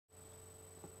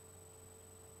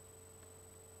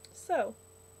So,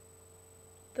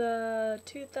 the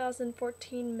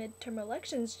 2014 midterm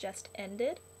elections just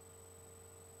ended.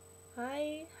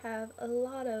 I have a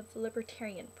lot of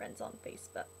libertarian friends on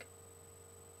Facebook.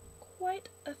 Quite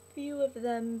a few of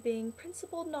them being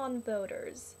principled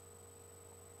non-voters.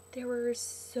 There were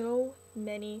so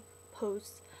many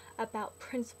posts about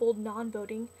principled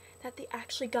non-voting that they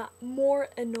actually got more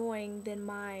annoying than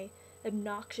my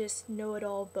obnoxious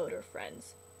know-it-all voter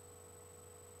friends.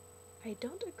 I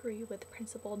don't agree with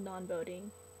principled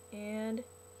non-voting, and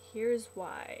here's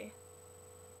why.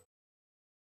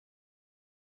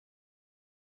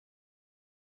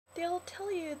 They'll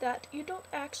tell you that you don't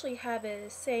actually have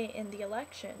a say in the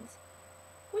elections,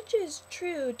 which is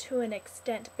true to an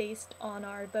extent based on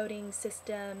our voting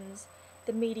systems,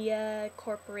 the media,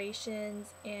 corporations,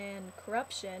 and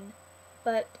corruption,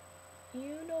 but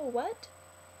you know what?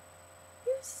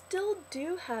 You still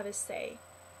do have a say,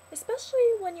 especially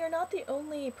when you're not the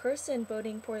only person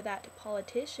voting for that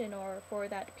politician or for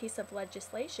that piece of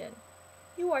legislation.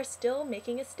 You are still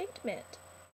making a statement.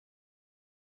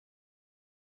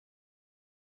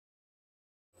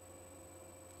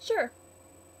 Sure,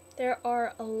 there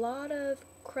are a lot of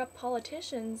corrupt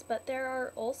politicians, but there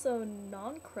are also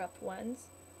non-corrupt ones.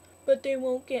 But they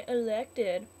won't get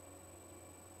elected.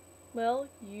 Well,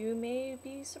 you may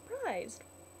be surprised.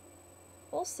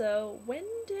 Also, when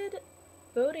did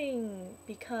voting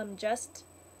become just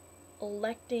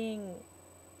electing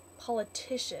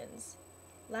politicians?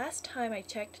 Last time I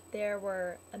checked, there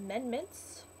were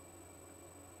amendments,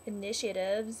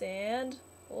 initiatives, and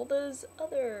all those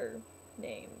other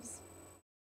names.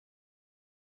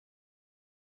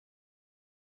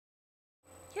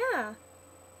 Yeah,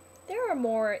 there are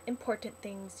more important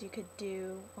things you could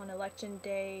do on election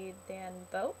day than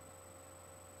vote.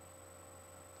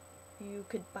 You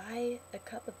could buy a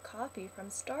cup of coffee from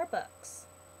Starbucks.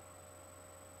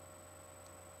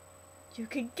 You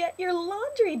could get your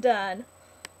laundry done.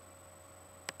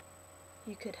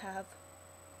 You could have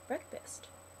breakfast.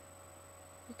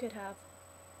 You could have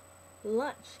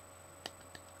lunch.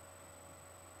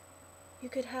 You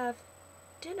could have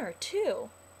dinner too.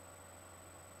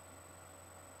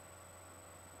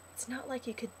 It's not like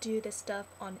you could do this stuff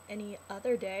on any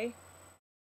other day.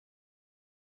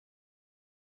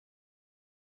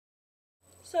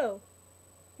 So,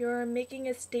 you're making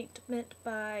a statement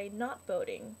by not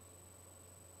voting.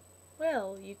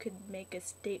 Well, you could make a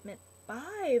statement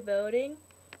by voting.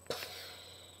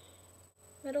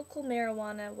 Medical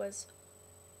marijuana was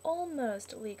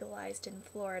almost legalized in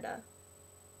Florida.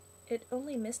 It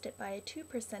only missed it by a 2%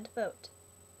 vote.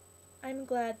 I'm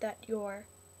glad that your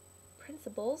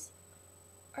principles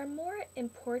are more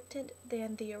important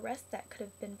than the arrest that could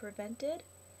have been prevented,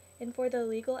 and for the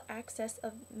legal access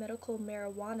of medical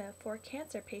marijuana for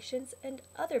cancer patients and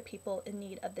other people in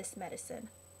need of this medicine.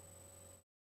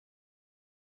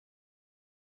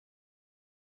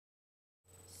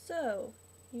 So,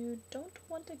 you don't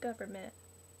want a government,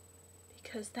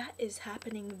 because that is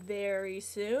happening very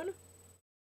soon.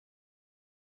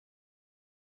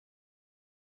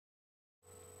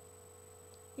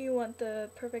 You want the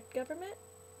perfect government?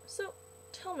 So,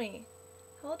 tell me,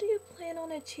 how do you plan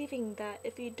on achieving that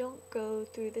if you don't go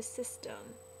through the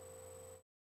system?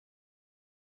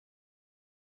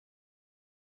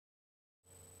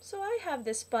 So I have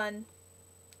this fun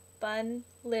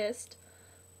list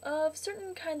of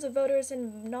certain kinds of voters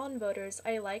and non-voters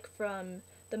I like from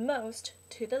the most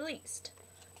to the least.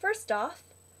 First off,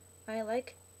 I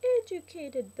like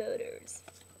educated voters.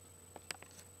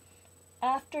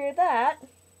 After that,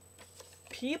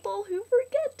 people who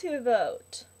forget to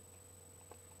vote.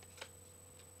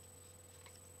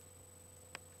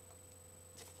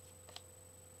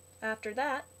 After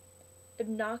that,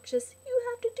 obnoxious, you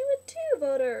have to do it too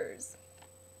voters.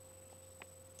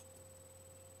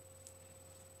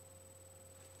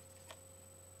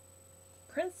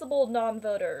 Principled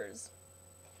non-voters.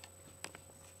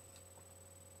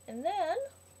 And then,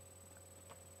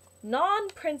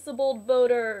 non-principled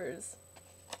voters.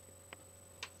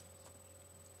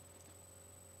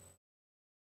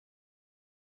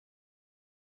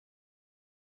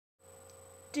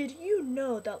 Did you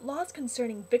know that laws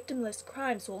concerning victimless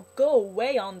crimes will go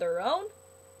away on their own?